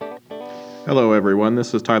Hello, everyone.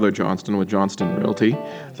 This is Tyler Johnston with Johnston Realty.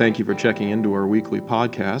 Thank you for checking into our weekly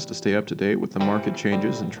podcast to stay up to date with the market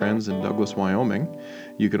changes and trends in Douglas, Wyoming.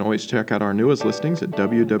 You can always check out our newest listings at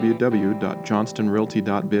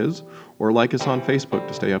www.johnstonrealty.biz or like us on Facebook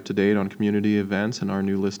to stay up to date on community events and our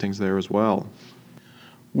new listings there as well.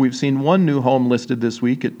 We've seen one new home listed this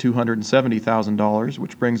week at $270,000,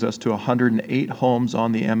 which brings us to 108 homes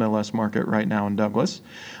on the MLS market right now in Douglas.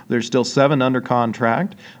 There's still 7 under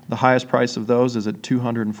contract. The highest price of those is at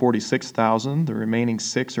 $246,000. The remaining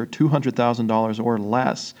 6 are $200,000 or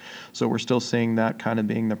less. So we're still seeing that kind of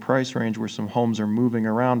being the price range where some homes are moving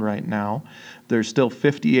around right now. There's still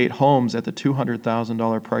 58 homes at the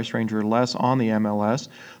 $200,000 price range or less on the MLS.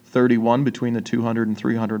 31 between the 200 and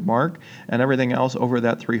 300 mark, and everything else over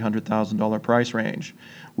that $300,000 price range.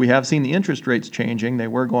 We have seen the interest rates changing. They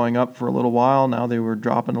were going up for a little while. Now they were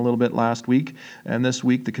dropping a little bit last week, and this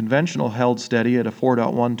week the conventional held steady at a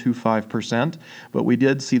 4.125%, but we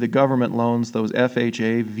did see the government loans, those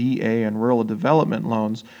FHA, VA, and rural development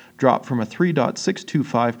loans, drop from a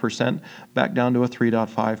 3.625% back down to a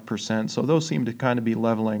 3.5%. So those seem to kind of be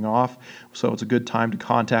leveling off. So it's a good time to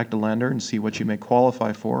contact a lender and see what you may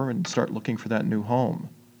qualify for and start looking for that new home.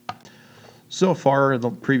 So far in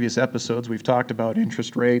the previous episodes, we've talked about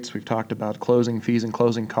interest rates, we've talked about closing fees and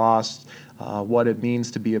closing costs, what it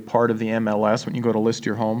means to be a part of the MLS when you go to list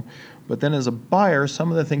your home. But then as a buyer,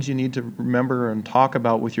 some of the things you need to remember and talk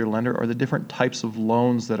about with your lender are the different types of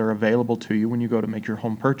loans that are available to you when you go to make your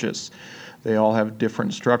home purchase. They all have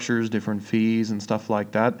different structures, different fees, and stuff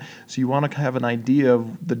like that. So you want to have an idea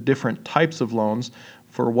of the different types of loans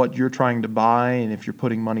for what you're trying to buy, and if you're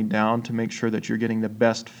putting money down, to make sure that you're getting the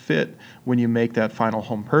best fit when you make that final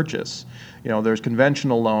home purchase. There's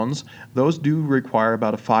conventional loans. Those do require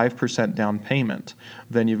about a 5% down payment.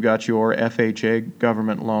 Then you've got your FHA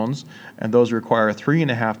government loans, and those require a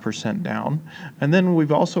 3.5% down. And then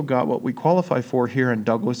we've also got what we qualify for here in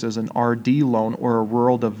Douglas as an RD loan, or a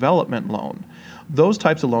rural development loan. Those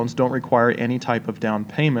types of loans don't require any type of down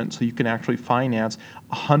payment, so you can actually finance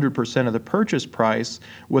 100% of the purchase price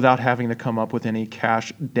without having to come up with any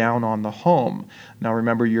cash down on the home. Now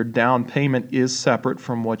remember, your down payment is separate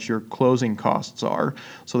from what your closing costs are,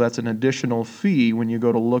 so that's an additional fee when you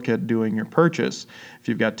go to look at doing your purchase. If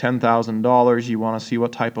you've got $10,000, you want to see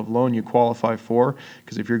what type of loan you qualify for,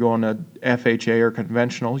 because if you're going to FHA or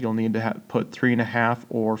conventional, you'll need to put 3.5%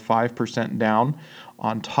 or 5% down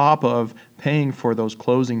on top of paying for those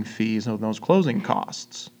closing fees and those closing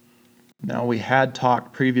costs. Now, we had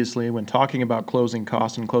talked previously when talking about closing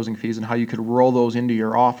costs and closing fees and how you could roll those into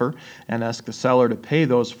your offer and ask the seller to pay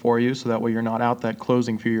those for you, so that way you're not out that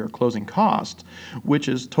closing fee or closing cost, which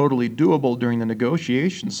is totally doable during the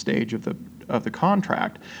negotiation stage of the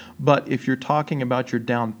contract. But if you're talking about your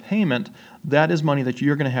down payment, that is money that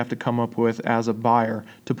you're going to have to come up with as a buyer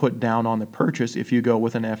to put down on the purchase if you go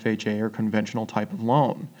with an FHA or conventional type of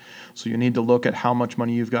loan. So you need to look at how much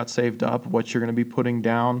money you've got saved up, what you're going to be putting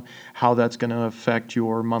down, how that's going to affect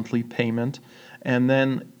your monthly payment. And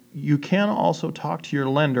then you can also talk to your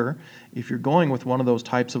lender if you're going with one of those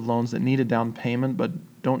types of loans that need a down payment but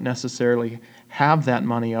don't necessarily have that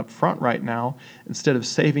money up front right now. Instead of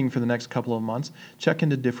saving for the next couple of months, check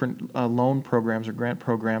into different loan programs or grant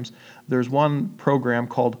programs. There's one program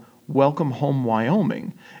called Welcome Home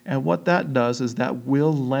Wyoming, and what that does is that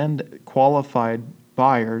will lend qualified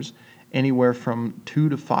buyers anywhere from 2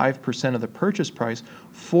 to 5% of the purchase price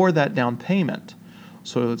for that down payment.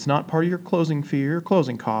 So it's not part of your closing fee or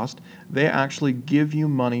closing cost. They actually give you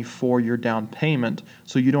money for your down payment,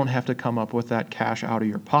 so you don't have to come up with that cash out of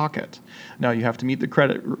your pocket. Now, you have to meet the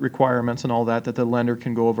credit requirements and all that the lender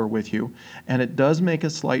can go over with you, and it does make a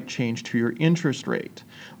slight change to your interest rate.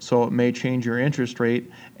 So it may change your interest rate,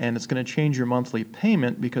 and it's going to change your monthly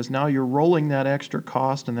payment, because now you're rolling that extra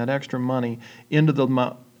cost and that extra money into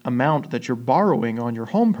the amount that you're borrowing on your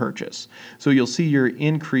home purchase. So you'll see your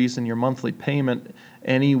increase in your monthly payment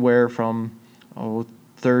anywhere from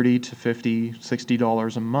 $30 to $50,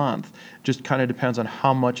 $60 a month. Just kind of depends on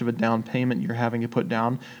how much of a down payment you're having to put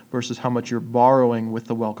down versus how much you're borrowing with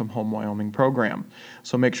the Welcome Home Wyoming program.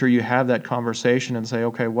 So make sure you have that conversation and say,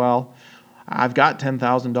 okay, well, I've got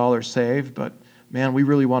 $10,000 saved, but man, we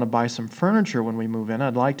really want to buy some furniture when we move in.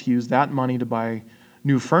 I'd like to use that money to buy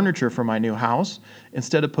new furniture for my new house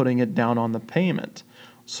instead of putting it down on the payment.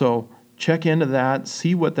 So check into that,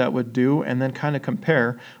 see what that would do, and then kind of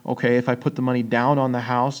compare, okay, if I put the money down on the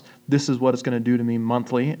house, this is what it's going to do to me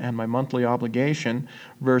monthly and my monthly obligation,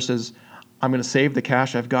 versus I'm going to save the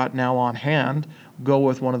cash I've got now on hand, go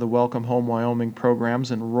with one of the Welcome Home Wyoming programs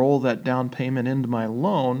and roll that down payment into my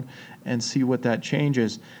loan and see what that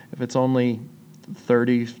changes. If it's only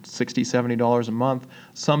 $30, $60, $70 a month.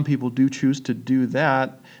 Some people do choose to do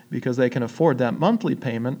that because they can afford that monthly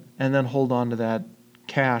payment and then hold on to that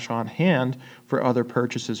cash on hand for other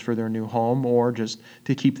purchases for their new home or just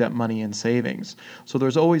to keep that money in savings. So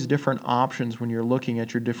there's always different options when you're looking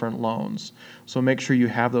at your different loans. So make sure you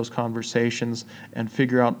have those conversations and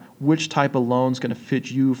figure out which type of loan is going to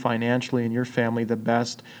fit you financially and your family the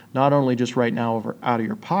best, not only just right now out of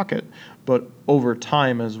your pocket, but over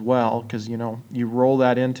time as well, because you roll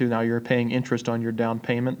that into, now you're paying interest on your down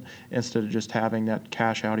payment instead of just having that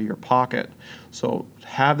cash out of your pocket. So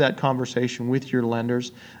have that conversation with your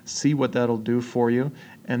lenders, see what that'll do for you,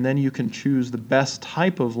 and then you can choose the best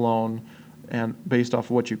type of loan and based off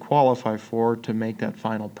of what you qualify for to make that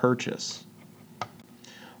final purchase.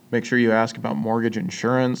 Make sure you ask about mortgage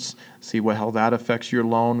insurance, see how that affects your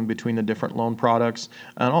loan between the different loan products,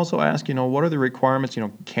 and also ask, what are the requirements?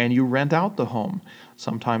 Can you rent out the home?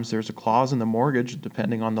 Sometimes there's a clause in the mortgage,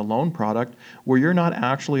 depending on the loan product, where you're not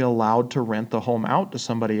actually allowed to rent the home out to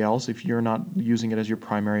somebody else if you're not using it as your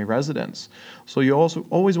primary residence. So you also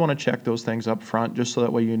always want to check those things up front, just so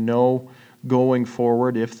that way going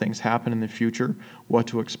forward, if things happen in the future, what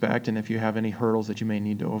to expect, and if you have any hurdles that you may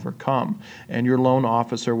need to overcome. And your loan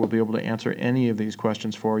officer will be able to answer any of these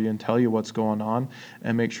questions for you and tell you what's going on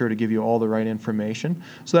and make sure to give you all the right information,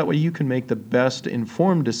 so that way you can make the best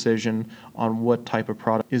informed decision on what type of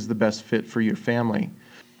product is the best fit for your family.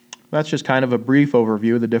 That's just kind of a brief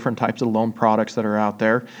overview of the different types of loan products that are out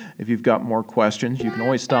there. If you've got more questions, you can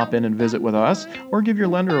always stop in and visit with us or give your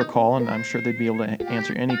lender a call, and I'm sure they'd be able to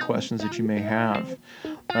answer any questions that you may have.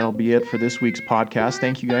 That'll be it for this week's podcast.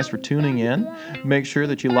 Thank you guys for tuning in. Make sure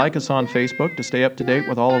that you like us on Facebook to stay up to date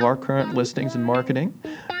with all of our current listings and marketing.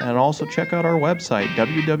 And also check out our website,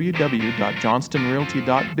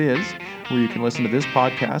 www.johnstonrealty.biz, where you can listen to this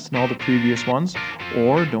podcast and all the previous ones.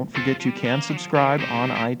 Or don't forget you can subscribe on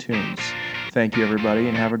iTunes. Thank you, everybody,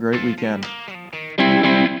 and have a great weekend.